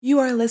You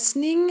are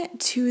listening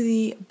to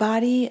the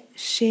Body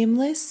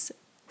Shameless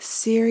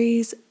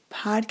Series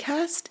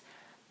podcast,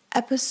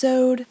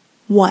 episode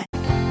 1.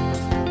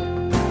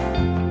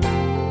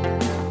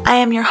 I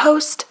am your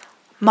host,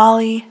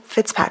 Molly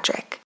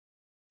Fitzpatrick,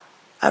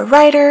 a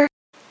writer,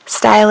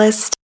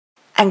 stylist,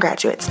 and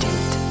graduate student.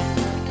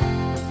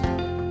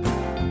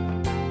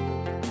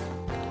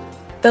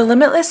 The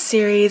Limitless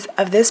series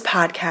of this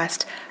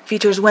podcast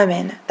features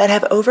women that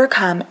have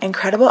overcome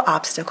incredible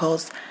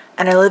obstacles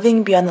and are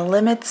living beyond the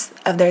limits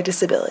of their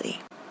disability.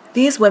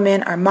 These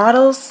women are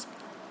models,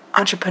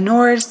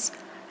 entrepreneurs,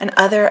 and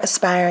other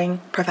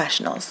aspiring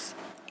professionals.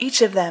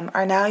 Each of them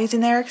are now using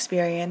their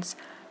experience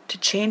to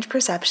change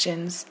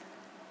perceptions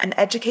and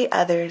educate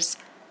others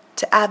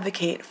to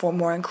advocate for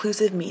more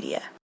inclusive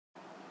media.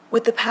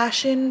 With the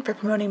passion for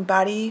promoting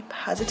body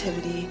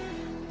positivity,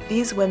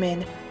 these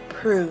women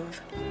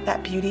prove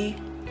that beauty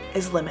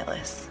is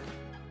limitless.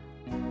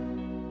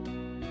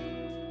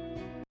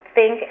 I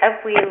think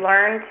if we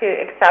learn to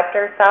accept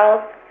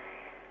ourselves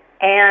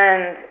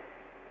and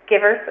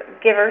give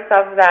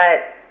ourselves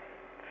that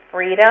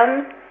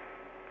freedom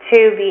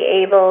to be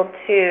able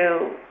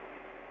to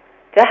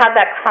have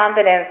that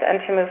confidence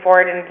and to move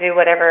forward and do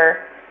whatever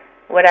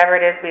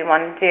it is we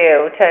want to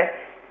do.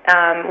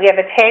 We have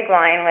a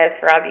tagline with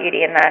Raw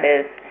Beauty, and that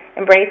is,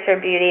 embrace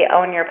your beauty,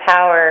 own your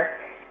power,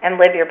 and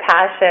live your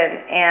passion.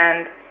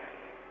 And,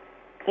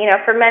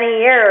 for many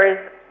years,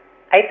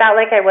 I felt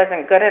like I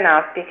wasn't good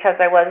enough because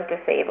I was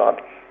disabled.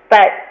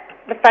 But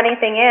the funny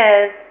thing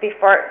is,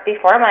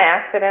 before my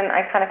accident,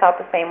 I kind of felt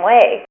the same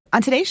way.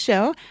 On today's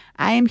show,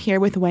 I am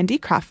here with Wendy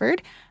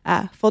Crawford.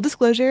 Full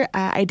disclosure,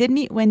 I did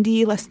meet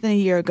Wendy less than a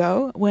year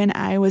ago when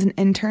I was an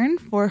intern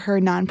for her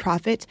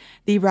nonprofit,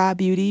 the Raw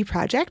Beauty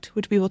Project,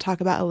 which we will talk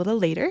about a little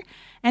later.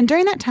 And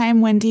during that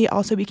time, Wendy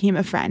also became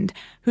a friend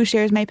who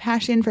shares my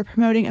passion for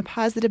promoting a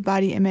positive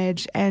body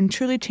image and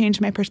truly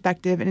changed my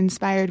perspective and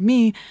inspired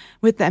me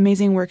with the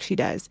amazing work she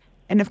does,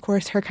 and of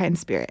course, her kind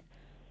spirit.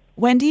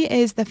 Wendy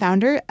is the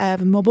founder of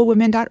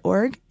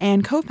mobilewomen.org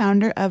and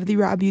co-founder of the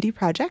Raw Beauty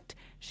Project.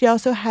 She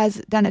also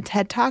has done a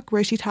TED Talk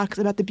where she talks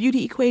about the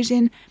beauty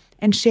equation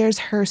and shares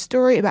her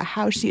story about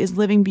how she is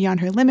living beyond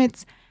her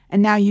limits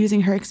and now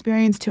using her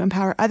experience to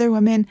empower other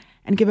women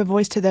and give a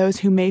voice to those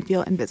who may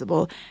feel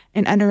invisible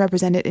and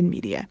underrepresented in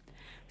media.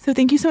 So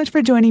thank you so much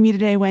for joining me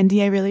today,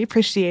 Wendy. I really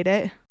appreciate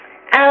it.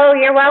 Oh,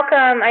 you're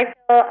welcome. I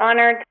feel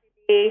honored to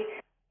be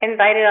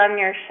invited on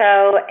your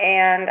show,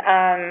 and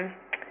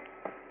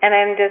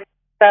I'm just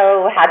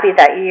so happy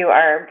that you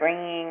are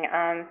bringing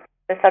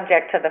the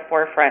subject to the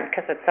forefront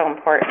because it's so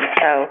important.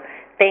 So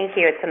thank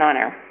you. It's an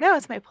honor. No,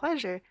 it's my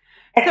pleasure.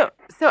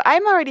 So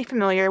I'm already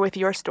familiar with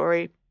your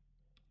story,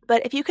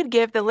 but if you could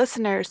give the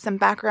listeners some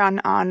background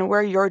on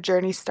where your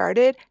journey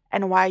started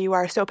and why you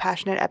are so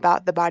passionate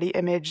about the body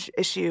image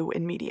issue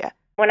in media.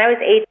 When I was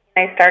 18,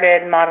 I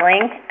started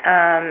modeling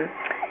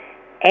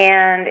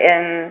and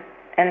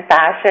in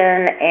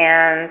fashion,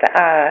 and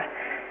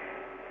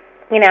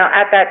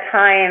at that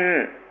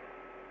time,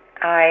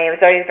 I was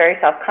always very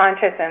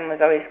self-conscious and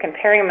was always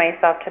comparing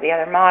myself to the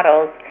other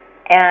models.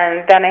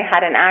 And then I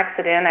had an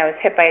accident. I was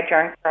hit by a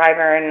drunk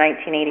driver in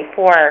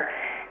 1984,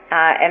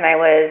 and I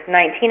was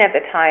 19 at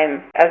the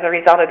time. As a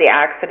result of the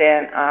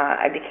accident,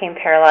 I became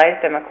paralyzed.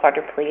 I'm a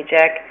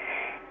quadriplegic.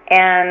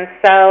 And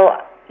so,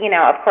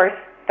 of course,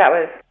 that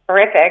was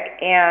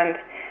horrific. And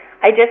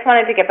I just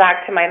wanted to get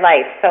back to my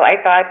life. So I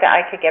thought that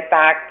I could get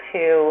back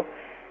to,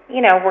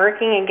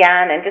 working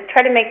again and just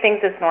try to make things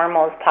as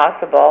normal as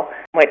possible,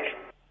 which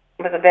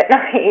was a bit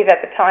naive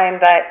at the time.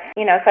 But,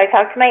 so I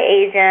talked to my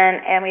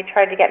agent and we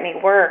tried to get me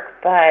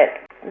work, but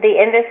the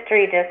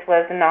industry just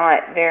was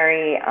not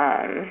very,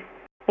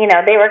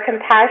 they were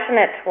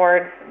compassionate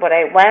towards what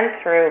I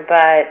went through,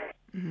 but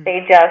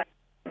they just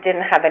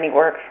didn't have any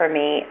work for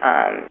me.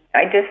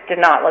 I just did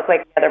not look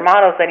like the other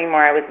models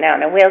anymore. I was now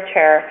in a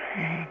wheelchair,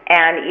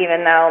 and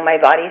even though my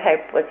body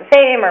type was the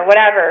same or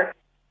whatever,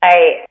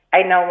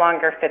 I no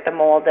longer fit the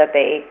mold that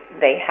they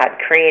had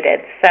created.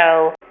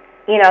 So,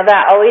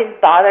 that always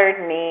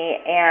bothered me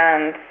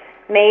and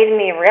made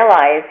me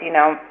realize,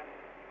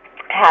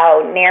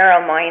 how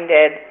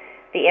narrow-minded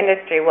the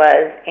industry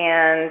was,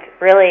 and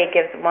really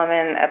gives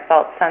women a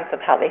felt sense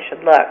of how they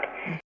should look.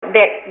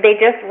 They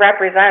just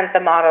represent,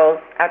 the models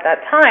at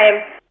that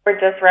time were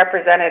just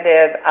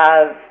representative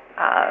of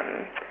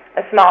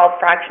a small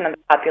fraction of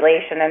the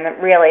population,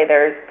 and really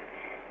there's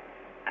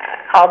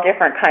all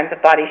different kinds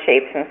of body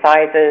shapes and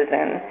sizes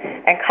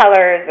and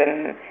colors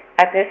and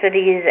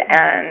ethnicities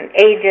and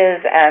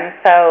ages, and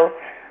so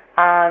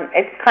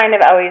it's kind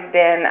of always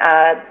been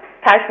a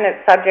passionate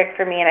subject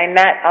for me. And I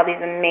met all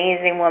these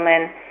amazing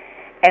women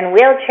in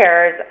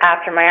wheelchairs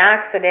after my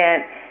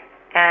accident,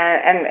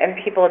 and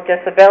people with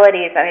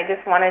disabilities, and I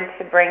just wanted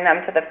to bring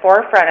them to the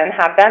forefront and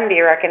have them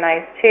be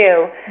recognized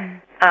too,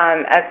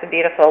 as the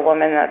beautiful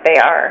women that they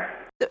are.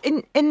 So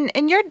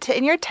in your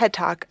TED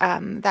Talk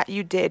that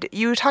you did,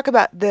 you talk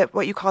about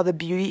what you call the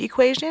beauty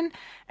equation,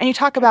 and you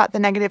talk about the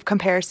negative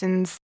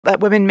comparisons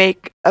that women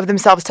make of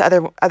themselves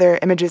to other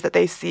images that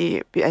they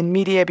see in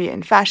media, be it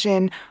in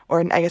fashion or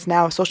in, I guess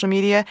now, social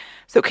media.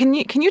 So can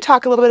you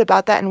talk a little bit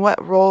about that and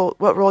what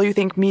role you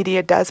think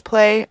media does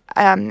play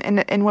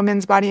in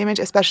women's body image,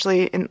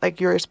 especially in, like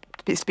you were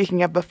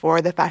speaking of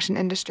before, the fashion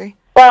industry?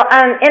 Well,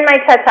 in my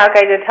TED Talk,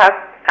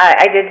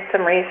 I did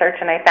some research,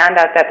 and I found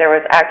out that there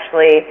was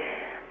actually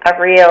a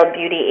real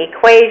beauty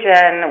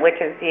equation which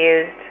is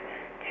used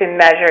to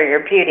measure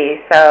your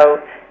beauty.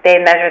 So they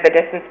measure the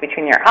distance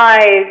between your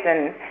eyes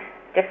and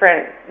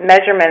different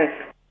measurements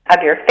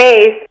of your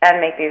face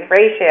and make these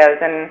ratios,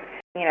 and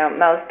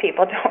most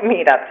people don't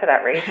meet up to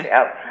that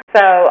ratio.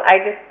 So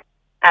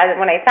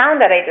when I found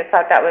that, I just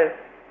thought that was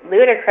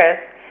ludicrous.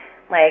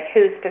 Like,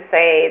 who's to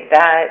say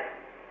that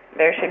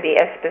there should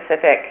be a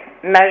specific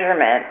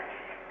measurement?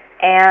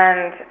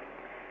 And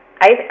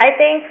I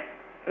think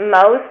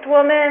most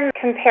women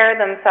compare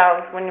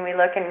themselves when we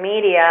look in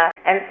media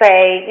and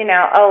say,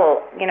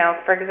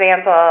 for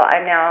example,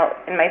 I'm now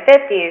in my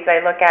 50s.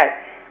 I look at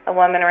a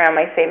woman around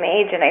my same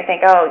age and I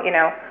think,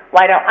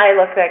 why don't I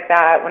look like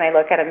that when I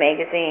look at a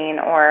magazine?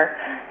 Or,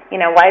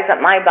 why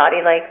isn't my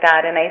body like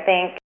that? And I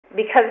think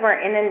because we're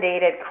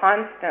inundated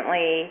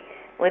constantly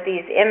with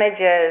these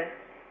images,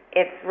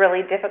 it's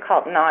really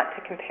difficult not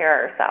to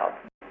compare ourselves.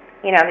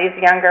 These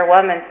younger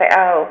women say,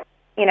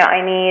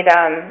 I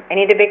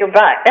need a bigger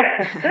butt,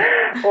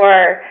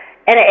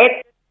 and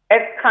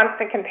it's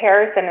constant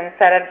comparison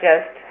instead of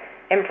just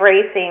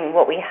embracing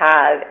what we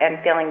have and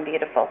feeling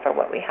beautiful for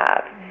what we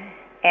have.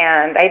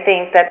 And I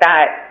think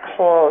that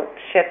whole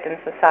shift in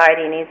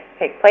society needs to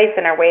take place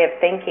in our way of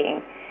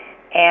thinking,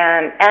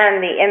 and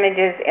the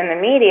images in the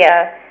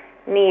media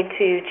need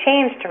to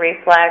change to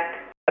reflect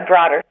a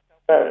broader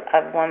scope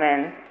of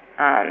women.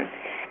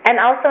 And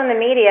also in the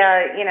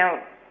media,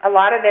 a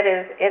lot of it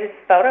is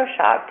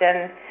photoshopped.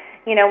 And,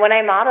 when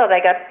I modeled, I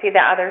got to see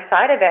the other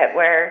side of it,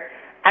 where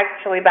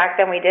actually back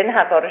then we didn't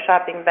have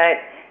photoshopping, but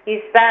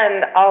you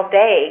spend all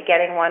day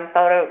getting one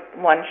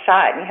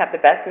shot, and you have the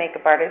best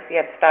makeup artists, you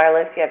have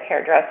stylists, you have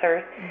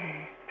hairdressers.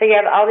 Mm-hmm. So you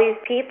have all these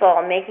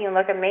people making you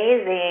look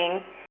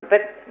amazing,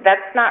 but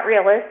that's not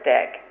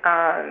realistic.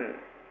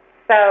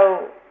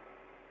 So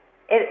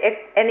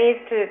it needs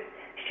to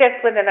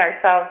shift within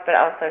ourselves, but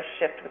also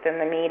shift within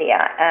the media.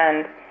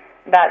 And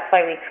that's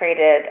why we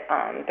created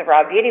the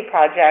Raw Beauty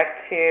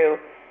Project, to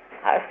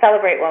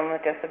celebrate women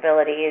with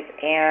disabilities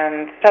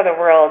and show the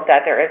world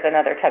that there is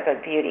another type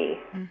of beauty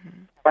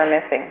we're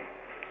missing.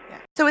 Yeah.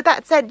 So with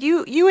that said,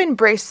 you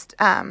embraced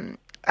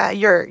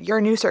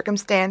your new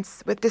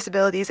circumstance with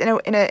disabilities in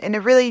a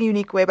really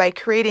unique way by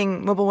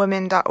creating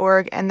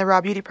mobilewomen.org and the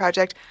Raw Beauty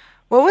Project.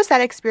 What was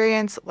that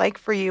experience like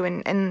for you?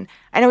 And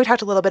I know we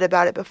talked a little bit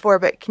about it before,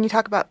 but can you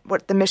talk about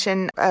what the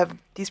mission of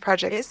these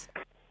projects is?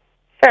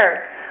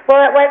 Sure.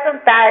 Well, it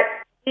wasn't that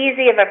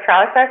easy of a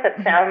process.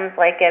 It sounds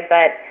like it,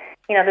 but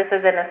this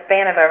is in a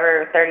span of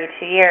over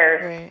 32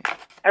 years. Right.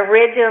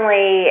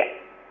 Originally,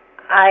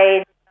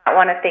 I did not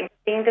want to think of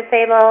being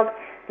disabled,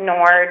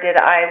 nor did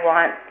I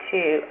want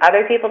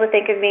other people to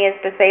think of me as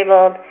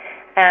disabled,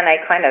 and I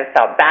kind of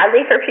felt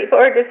badly for people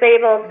who are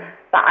disabled,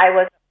 but I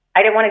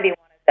didn't want to be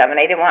one of them, and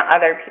I didn't want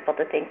other people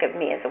to think of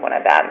me as one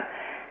of them.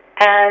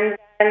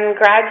 And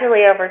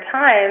gradually over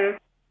time,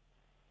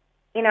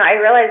 I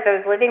realized I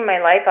was living my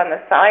life on the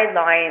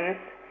sidelines,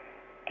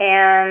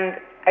 and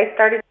I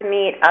started to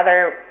meet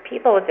other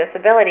people with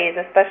disabilities,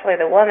 especially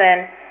the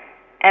women,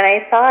 and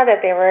I saw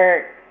that there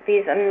were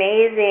these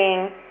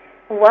amazing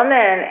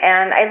women,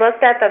 and I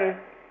looked at them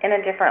in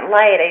a different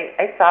light.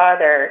 I saw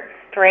their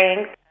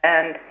strength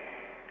and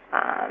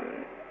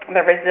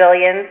their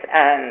resilience,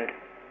 and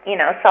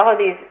saw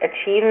these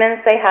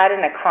achievements they had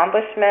and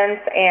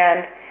accomplishments,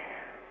 and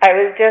I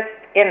was just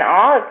in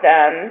awe of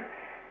them.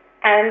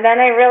 And then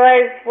I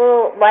realized,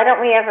 well, why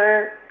don't we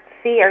ever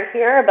see or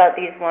hear about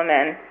these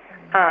women?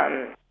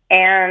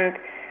 And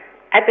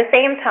at the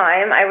same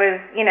time, I was,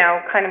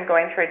 kind of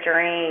going through a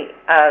journey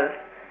of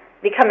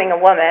becoming a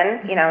woman.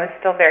 I was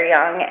still very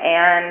young,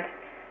 and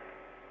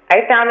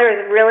I found there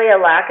was really a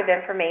lack of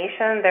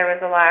information. There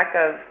was a lack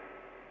of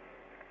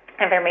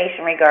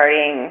information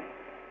regarding,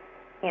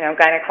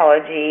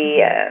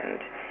 gynecology and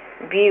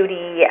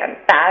beauty and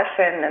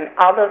fashion and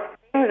all those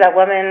things that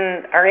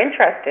women are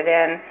interested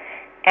in.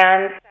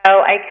 And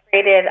so I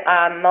created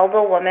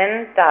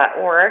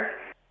mobilewomen.org,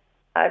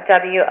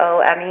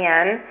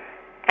 WOMEN,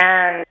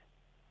 and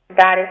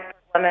that is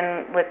for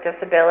women with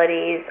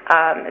disabilities. It's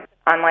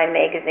an online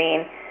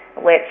magazine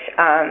which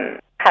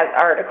has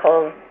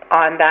articles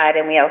on that,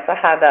 and we also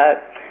have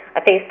a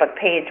Facebook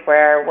page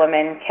where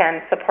women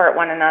can support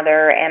one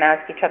another and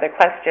ask each other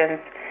questions,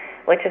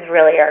 which is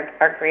really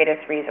our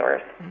greatest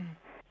resource.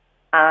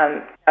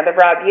 The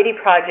Raw Beauty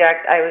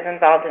Project, I was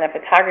involved in a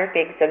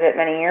photography exhibit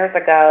many years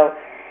ago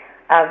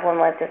of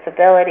women with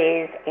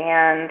disabilities,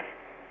 and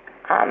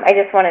I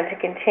just wanted to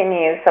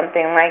continue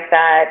something like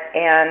that.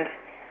 And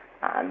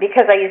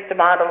because I used to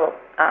model,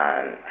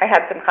 I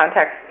had some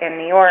contacts in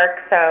New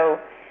York, so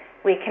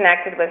we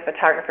connected with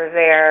photographers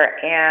there.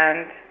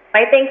 And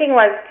my thinking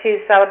was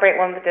to celebrate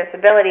women with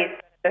disabilities,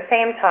 but at the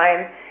same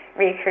time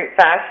recruit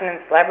fashion and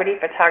celebrity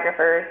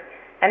photographers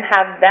and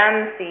have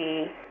them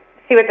see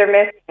what they're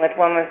missing with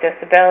women with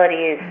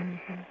disabilities,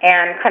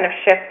 and kind of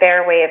shift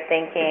their way of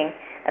thinking.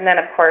 And then,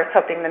 of course,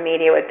 hoping the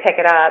media would pick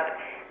it up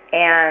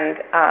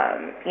and,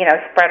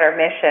 spread our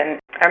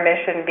mission. Our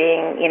mission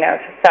being,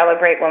 to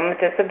celebrate women with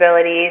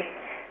disabilities,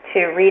 to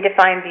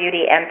redefine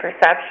beauty and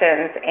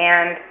perceptions.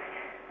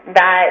 And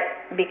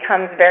that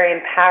becomes very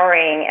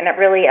empowering, and it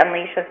really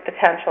unleashes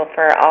potential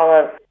for all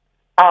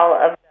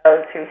of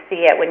those who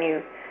see it. When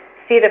you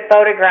see the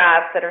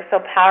photographs that are so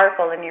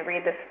powerful and you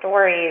read the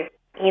stories,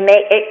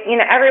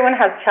 everyone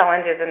has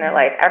challenges in their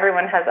life.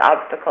 Everyone has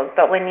obstacles.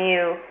 But when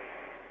you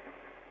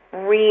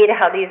read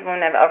how these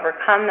women have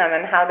overcome them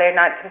and how they're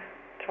not just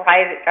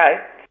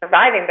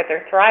surviving, but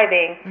they're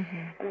thriving,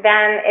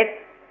 then it's,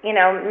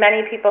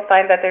 many people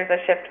find that there's a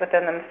shift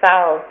within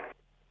themselves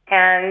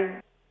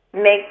and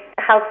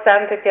helps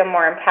them to feel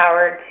more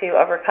empowered to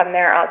overcome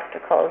their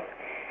obstacles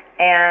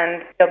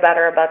and feel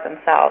better about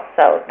themselves.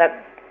 So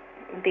that's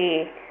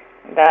the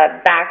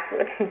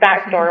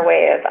backdoor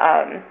way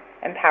of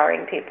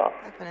empowering people.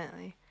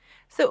 Definitely.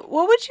 So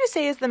what would you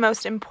say is the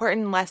most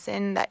important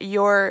lesson that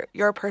your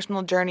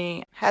personal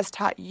journey has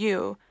taught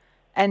you,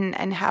 and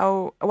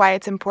why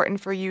it's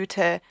important for you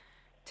to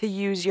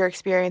use your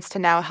experience to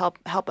now help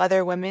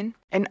other women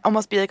and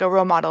almost be like a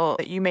role model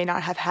that you may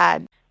not have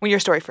had when your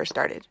story first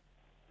started?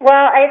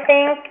 Well, I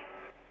think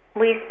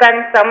we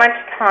spend so much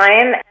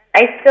time.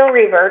 I still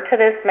revert to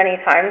this many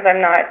times.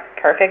 I'm not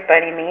perfect by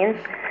any means,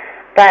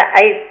 but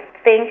I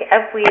think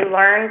if we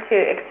learn to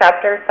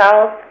accept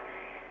ourselves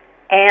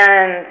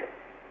and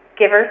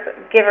give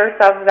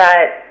ourselves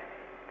that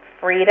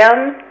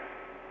freedom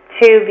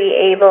to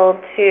be able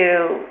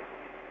to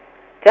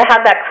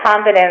have that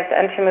confidence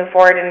and to move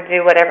forward and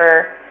do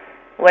whatever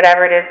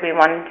it is we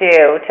want to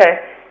do.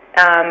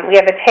 We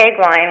have a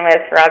tagline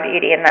with Raw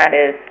Beauty, and that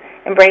is,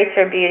 embrace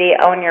your beauty,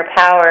 own your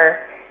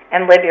power,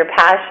 and live your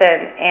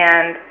passion.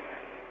 And,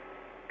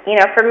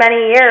 for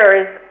many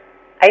years,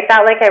 I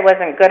felt like I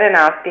wasn't good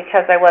enough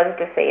because I was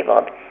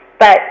disabled.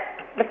 But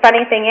the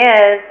funny thing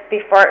is,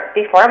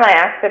 before my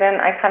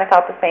accident, I kind of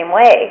felt the same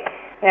way.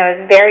 I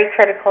was very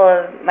critical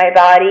of my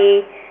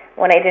body.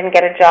 When I didn't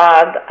get a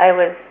job, I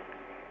was,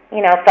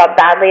 felt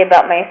badly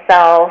about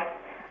myself.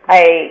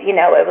 I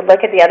would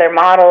look at the other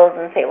models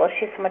and say, well,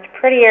 she's so much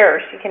prettier, or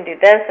she can do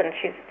this, and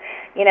she's,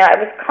 I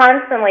was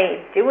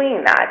constantly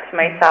doing that to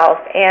myself.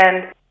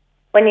 And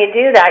when you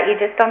do that, you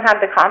just don't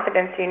have the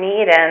confidence you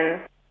need,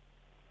 and,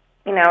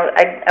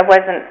 I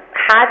wasn't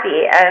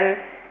happy.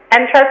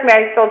 And trust me,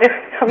 I still do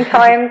it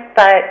sometimes,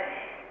 but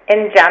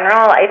in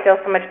general, I feel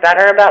so much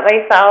better about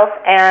myself.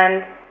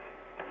 And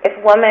if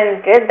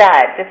women did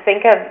that, just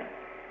think of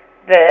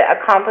the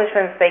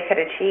accomplishments they could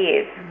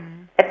achieve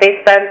if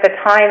they spent the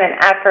time and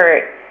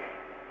effort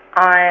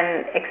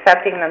on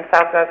accepting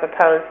themselves as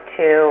opposed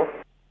to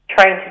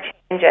trying to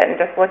change it, and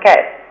just look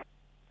at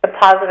the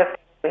positive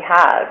things we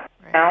have,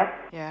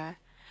 Yeah.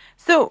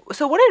 So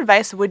what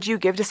advice would you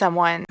give to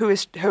someone who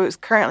is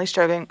currently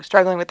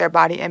struggling with their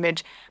body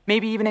image,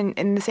 maybe even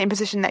in the same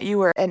position that you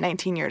were at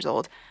 19 years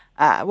old?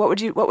 What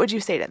would you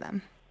say to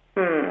them?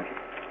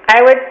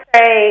 I would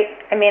say,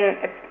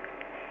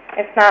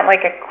 it's not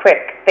like a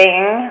quick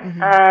thing,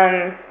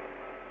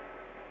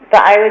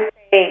 but I would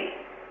say,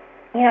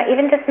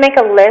 even just make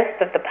a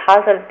list of the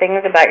positive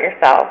things about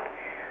yourself,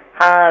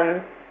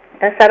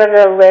 instead of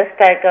the list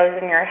that goes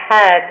in your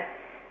head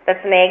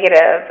that's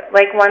negative.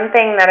 Like, one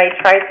thing that I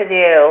try to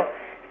do,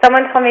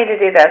 someone told me to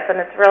do this, and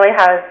it's really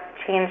has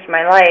changed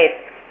my life,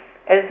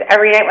 is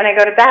every night when I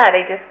go to bed,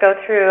 I just go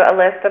through a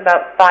list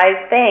about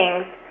 5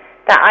 things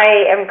that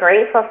I am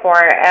grateful for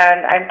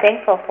and I'm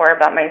thankful for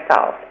about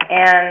myself.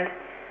 And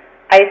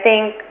I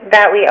think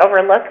that we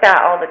overlook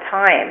that all the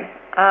time.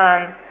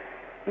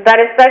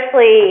 But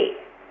especially,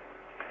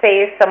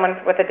 say, someone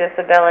with a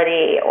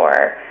disability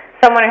or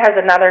someone who has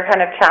another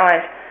kind of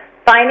challenge,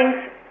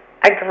 finding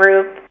a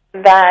group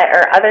that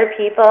are other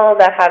people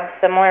that have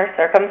similar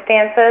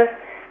circumstances,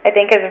 I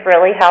think is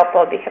really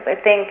helpful, because I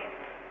think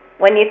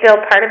when you feel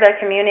part of a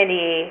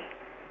community,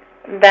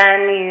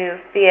 then you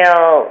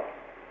feel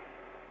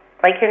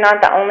like you're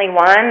not the only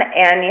one,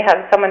 and you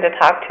have someone to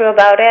talk to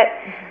about it.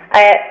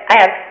 I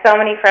have so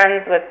many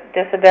friends with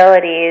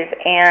disabilities,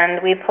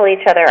 and we pull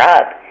each other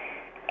up.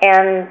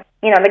 And,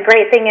 the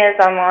great thing is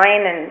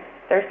online, and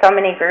there's so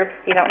many groups,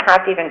 you don't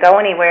have to even go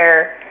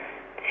anywhere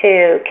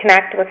to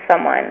connect with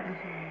someone.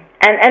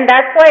 And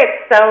that's why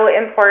it's so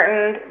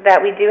important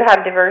that we do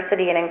have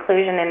diversity and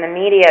inclusion in the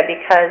media,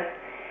 because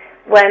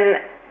when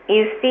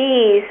you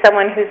see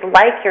someone who's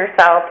like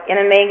yourself in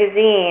a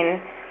magazine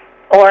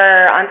or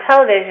on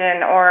television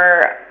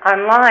or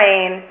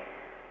online,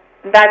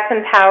 that's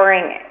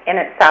empowering in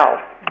itself.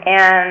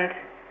 And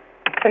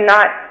to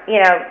not,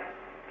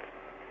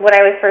 when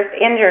I was first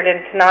injured,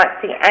 and to not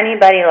see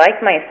anybody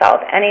like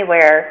myself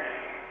anywhere,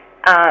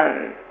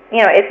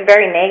 it's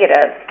very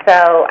negative.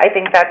 So I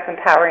think that's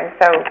empowering.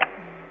 So,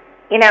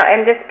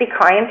 and just be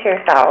kind to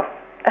yourself.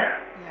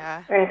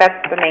 Yeah. I think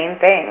that's the main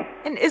thing.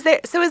 And is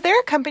there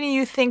a company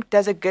you think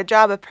does a good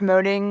job of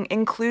promoting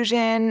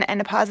inclusion and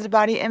a positive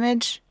body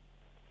image?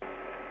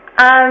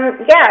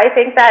 Yeah, I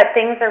think that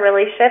things are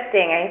really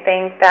shifting. I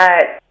think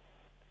that,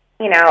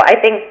 I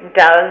think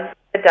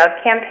the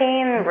Dove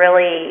campaign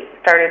really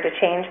started to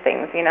change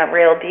things,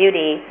 real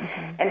beauty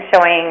and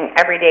showing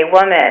everyday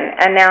woman.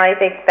 And now I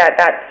think that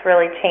that's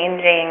really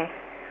changing.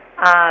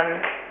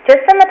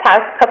 Just in the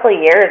past couple of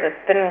years,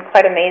 it's been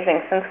quite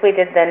amazing. Since we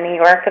did the New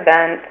York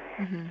event,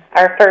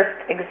 our first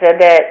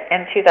exhibit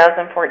in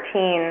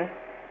 2014,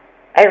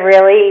 I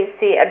really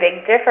see a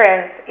big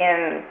difference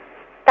in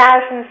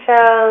fashion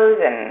shows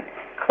and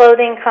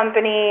clothing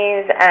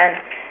companies, and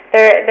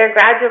they're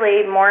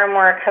gradually more and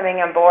more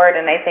coming on board,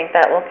 and I think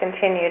that will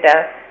continue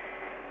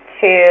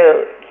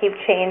to keep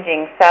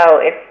changing. So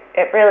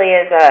it really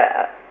is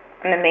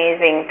an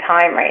amazing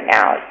time right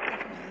now.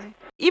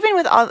 Even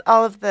with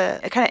all of the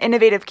kind of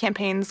innovative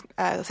campaigns,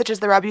 such as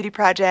the Raw Beauty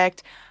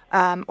Project,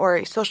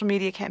 or social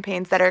media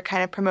campaigns that are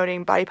kind of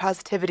promoting body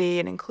positivity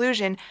and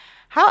inclusion,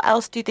 how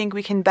else do you think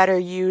we can better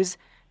use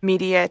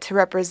media to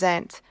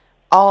represent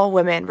all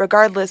women,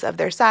 regardless of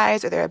their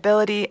size or their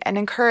ability, and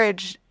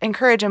encourage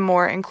a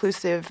more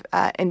inclusive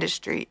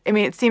industry? I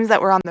mean, it seems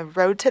that we're on the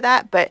road to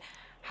that, but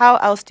how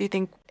else do you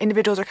think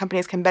individuals or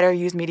companies can better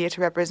use media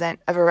to represent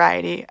a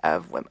variety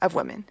of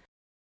women?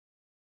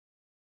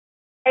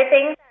 I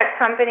think that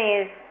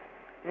companies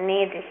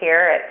need to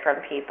hear it from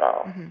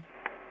people.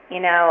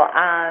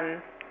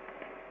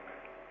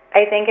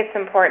 I think it's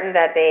important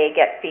that they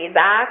get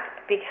feedback,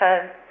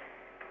 because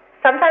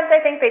sometimes I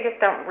think they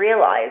just don't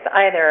realize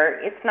either.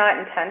 It's not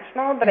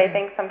intentional, but I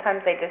think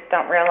sometimes they just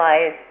don't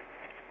realize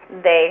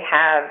they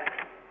have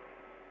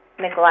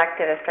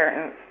neglected a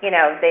certain,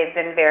 they've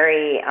been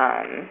very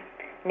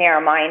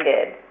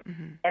narrow-minded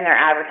in their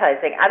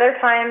advertising. Other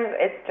times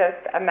it's just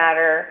a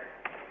matter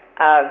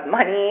of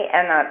money,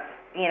 and that's,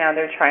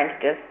 they're trying to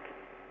just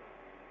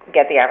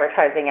get the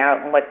advertising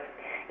out. And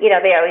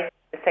they always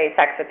say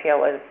sex appeal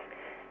was,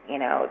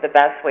 the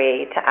best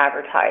way to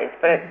advertise,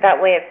 but that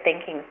way of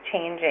thinking is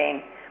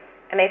changing.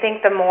 And I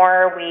think the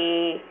more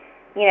we,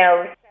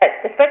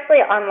 especially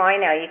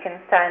online now, you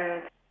can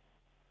send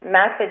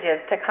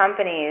messages to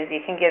companies, you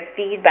can give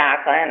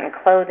feedback on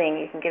clothing,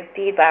 you can give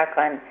feedback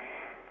on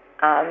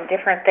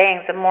different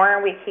things. The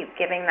more we keep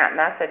giving that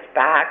message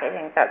back, I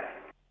think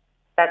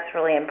that's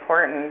really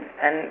important,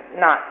 and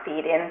not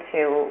feed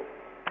into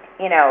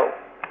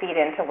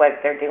what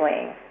they're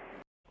doing.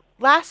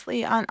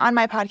 Lastly, on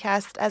my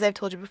podcast, as I've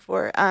told you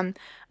before, I'm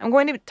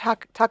going to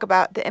talk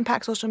about the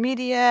impact social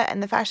media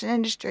and the fashion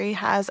industry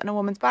has on a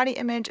woman's body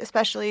image,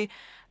 especially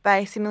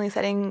by seemingly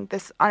setting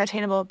this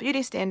unattainable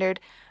beauty standard.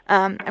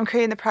 I'm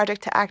creating the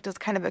project to act as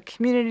kind of a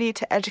community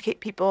to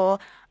educate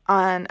people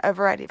on a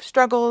variety of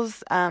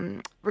struggles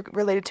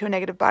related to a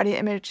negative body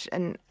image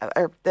and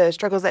or the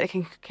struggles that it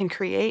can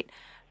create,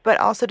 but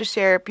also to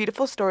share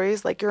beautiful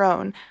stories like your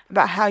own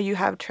about how you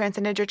have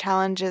transcended your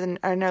challenges and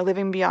are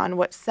living beyond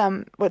what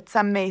some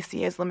may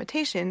see as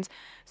limitations.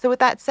 So with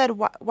that said,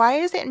 why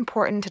is it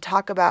important to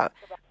talk about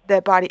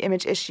the body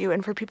image issue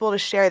and for people to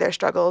share their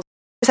struggles?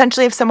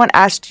 Essentially, if someone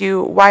asked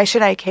you, why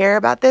should I care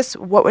about this,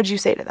 what would you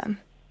say to them?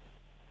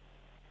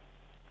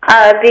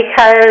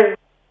 Because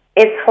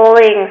it's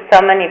holding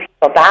so many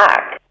people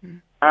back.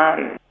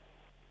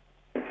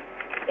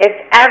 If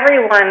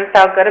everyone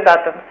felt good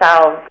about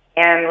themselves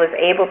and was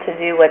able to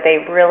do what they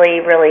really,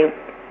 really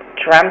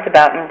dreamt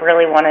about and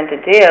really wanted to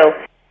do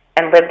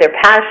and live their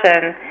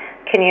passion,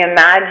 can you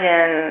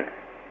imagine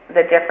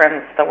the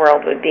difference the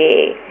world would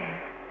be?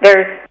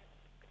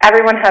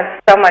 Everyone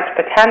has so much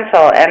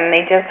potential, and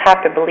they just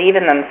have to believe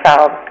in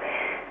themselves.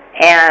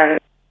 And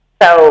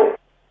so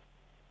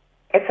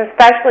it's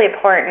especially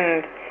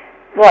important,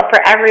 well, for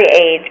every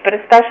age, but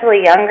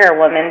especially younger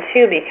women,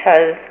 too,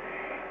 because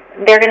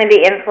they're going to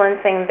be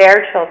influencing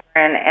their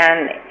children,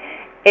 and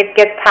it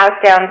gets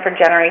passed down for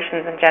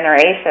generations and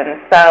generations.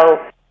 So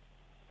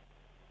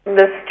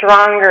the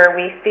stronger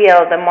we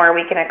feel, the more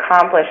we can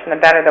accomplish and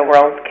the better the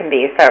world can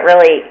be. So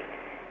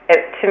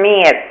to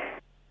me, it's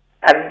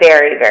a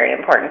very, very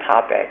important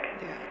topic.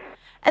 Yeah.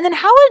 And then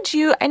how would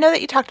you, I know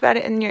that you talked about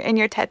it in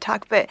your TED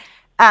Talk, but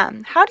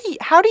how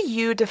do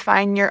you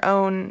define your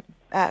own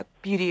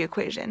beauty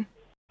equation?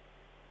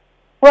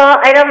 Well,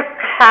 I don't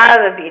have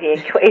a beauty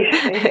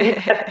equation.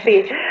 The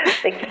key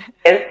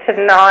is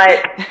to not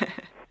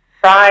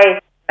try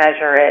to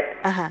measure it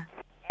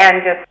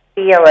and just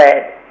feel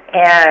it.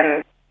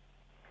 And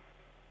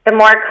the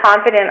more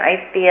confident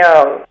I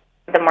feel,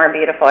 the more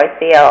beautiful I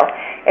feel.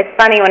 It's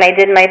funny, when I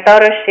did my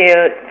photo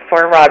shoot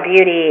for Raw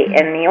Beauty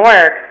in New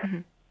York,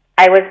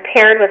 I was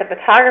paired with a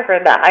photographer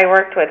that I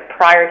worked with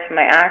prior to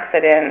my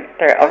accident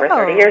over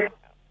 30 years ago.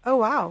 Oh,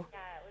 wow.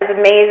 It was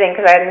amazing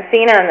because I hadn't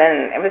seen him,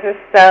 and it was just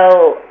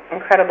so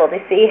incredible to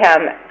see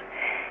him.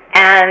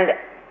 And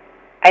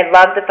I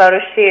loved the photo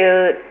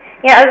shoot.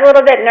 Yeah, I was a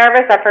little bit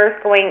nervous at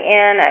first going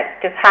in. I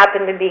just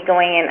happened to be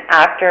going in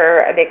after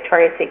a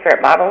Victoria's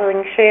Secret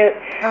modeling shoot.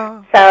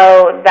 Oh.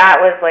 So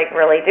that was like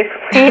really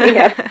disappointing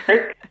at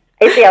first.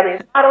 I see all these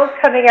models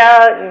coming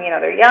out, and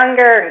they're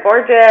younger and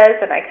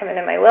gorgeous, and I come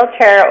into my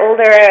wheelchair,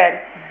 older,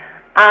 and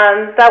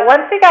but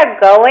once we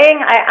got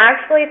going, I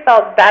actually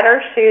felt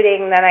better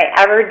shooting than I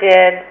ever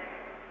did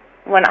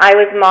when I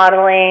was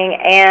modeling,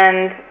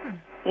 and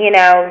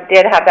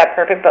did have that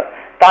perfect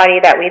body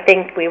that we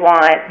think we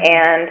want,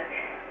 and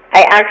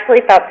I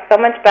actually felt so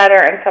much better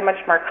and so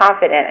much more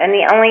confident. And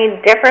the only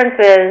difference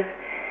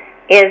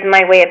is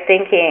my way of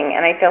thinking,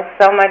 and I feel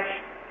so much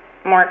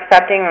more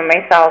accepting of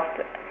myself.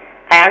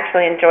 I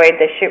actually enjoyed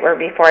the shoot where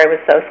before I was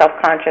so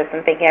self-conscious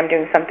and thinking I'm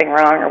doing something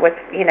wrong or what's,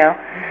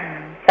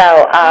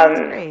 So That's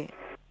great.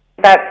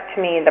 that's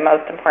to me the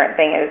most important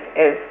thing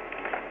is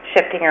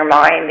shifting your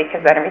mind,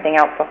 because then everything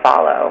else will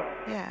follow.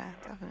 Yeah,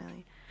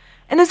 definitely.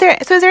 And is there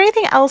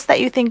anything else that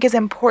you think is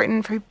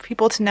important for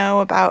people to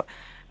know about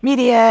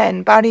media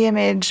and body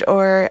image,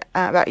 or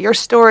about your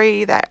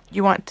story that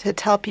you want to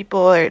tell people,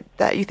 or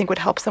that you think would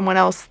help someone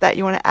else that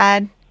you want to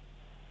add?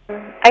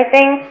 I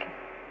think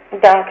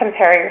don't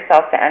compare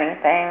yourself to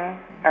anything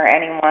or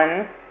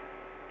anyone,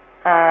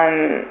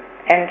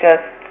 and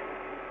just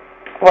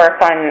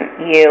work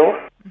on you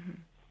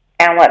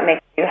and what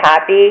makes you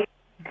happy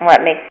and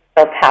what makes you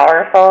feel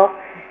powerful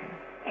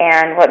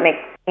and what makes,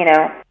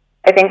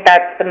 I think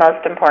that's the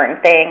most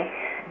important thing.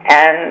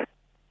 And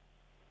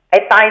I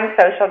find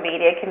social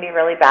media can be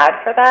really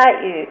bad for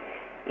that.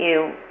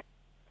 You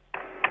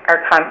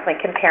are constantly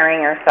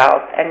comparing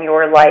yourself and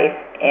your life,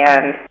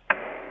 and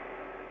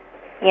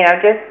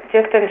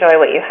just enjoy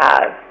what you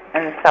have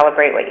and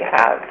celebrate what you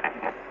have.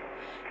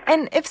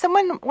 And if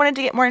someone wanted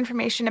to get more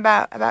information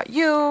about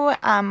you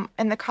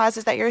and the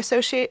causes that you're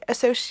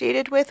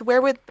associated with, where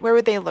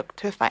would they look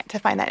to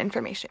find that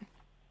information?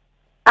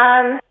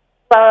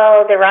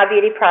 Well, the Raw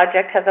Beauty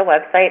Project has a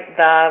website,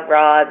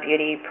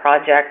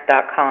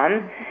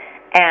 therawbeautyproject.com,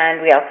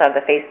 and we also have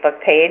the Facebook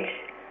page,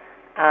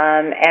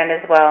 and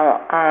as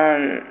well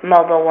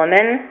Mobile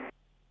Woman.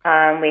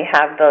 We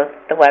have both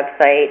the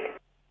website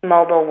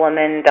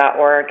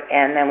mobilewoman.org,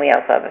 and then we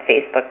also have a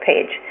Facebook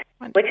page,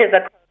 which is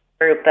a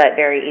group but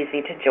very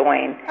easy to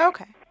join.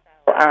 Okay.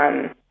 So,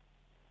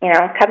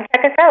 come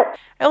check us out.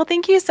 Well,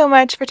 thank you so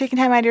much for taking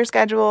time out of your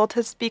schedule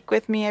to speak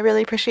with me. I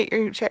really appreciate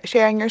you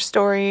sharing your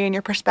story and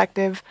your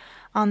perspective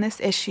on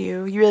this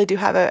issue. You really do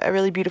have a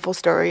really beautiful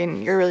story,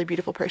 and you're a really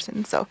beautiful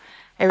person, so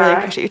I really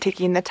appreciate you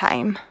taking the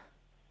time.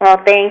 Well,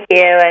 thank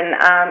you, and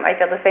I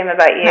feel the same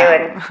about you,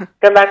 and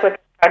good luck with the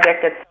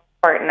project. It's so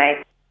important.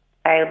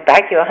 I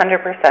back you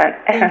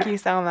 100%. Thank you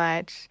so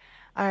much.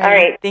 All right. All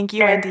right. Thank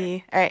you,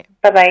 Wendy. All right.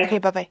 Bye-bye. Okay,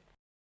 bye-bye.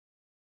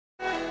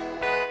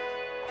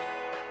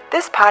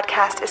 This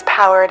podcast is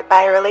powered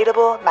by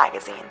Relatable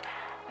Magazine,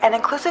 an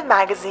inclusive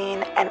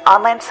magazine and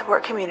online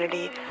support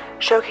community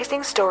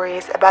showcasing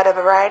stories about a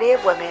variety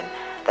of women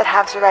that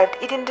have survived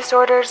eating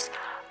disorders,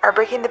 are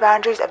breaking the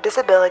boundaries of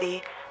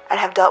disability, and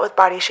have dealt with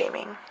body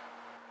shaming.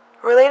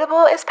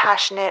 Relatable is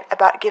passionate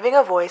about giving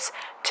a voice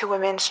to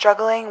women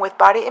struggling with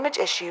body image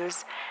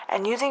issues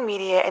and using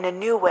media in a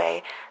new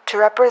way to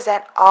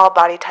represent all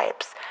body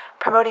types,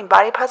 promoting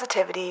body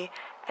positivity,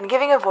 and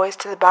giving a voice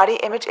to the body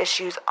image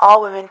issues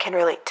all women can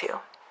relate to.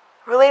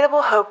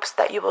 Relatable hopes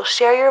that you will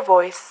share your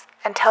voice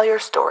and tell your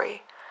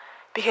story,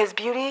 because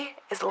beauty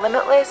is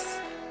limitless,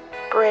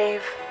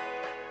 brave,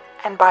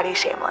 and body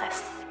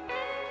shameless.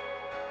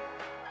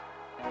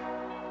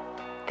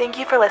 Thank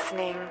you for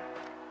listening.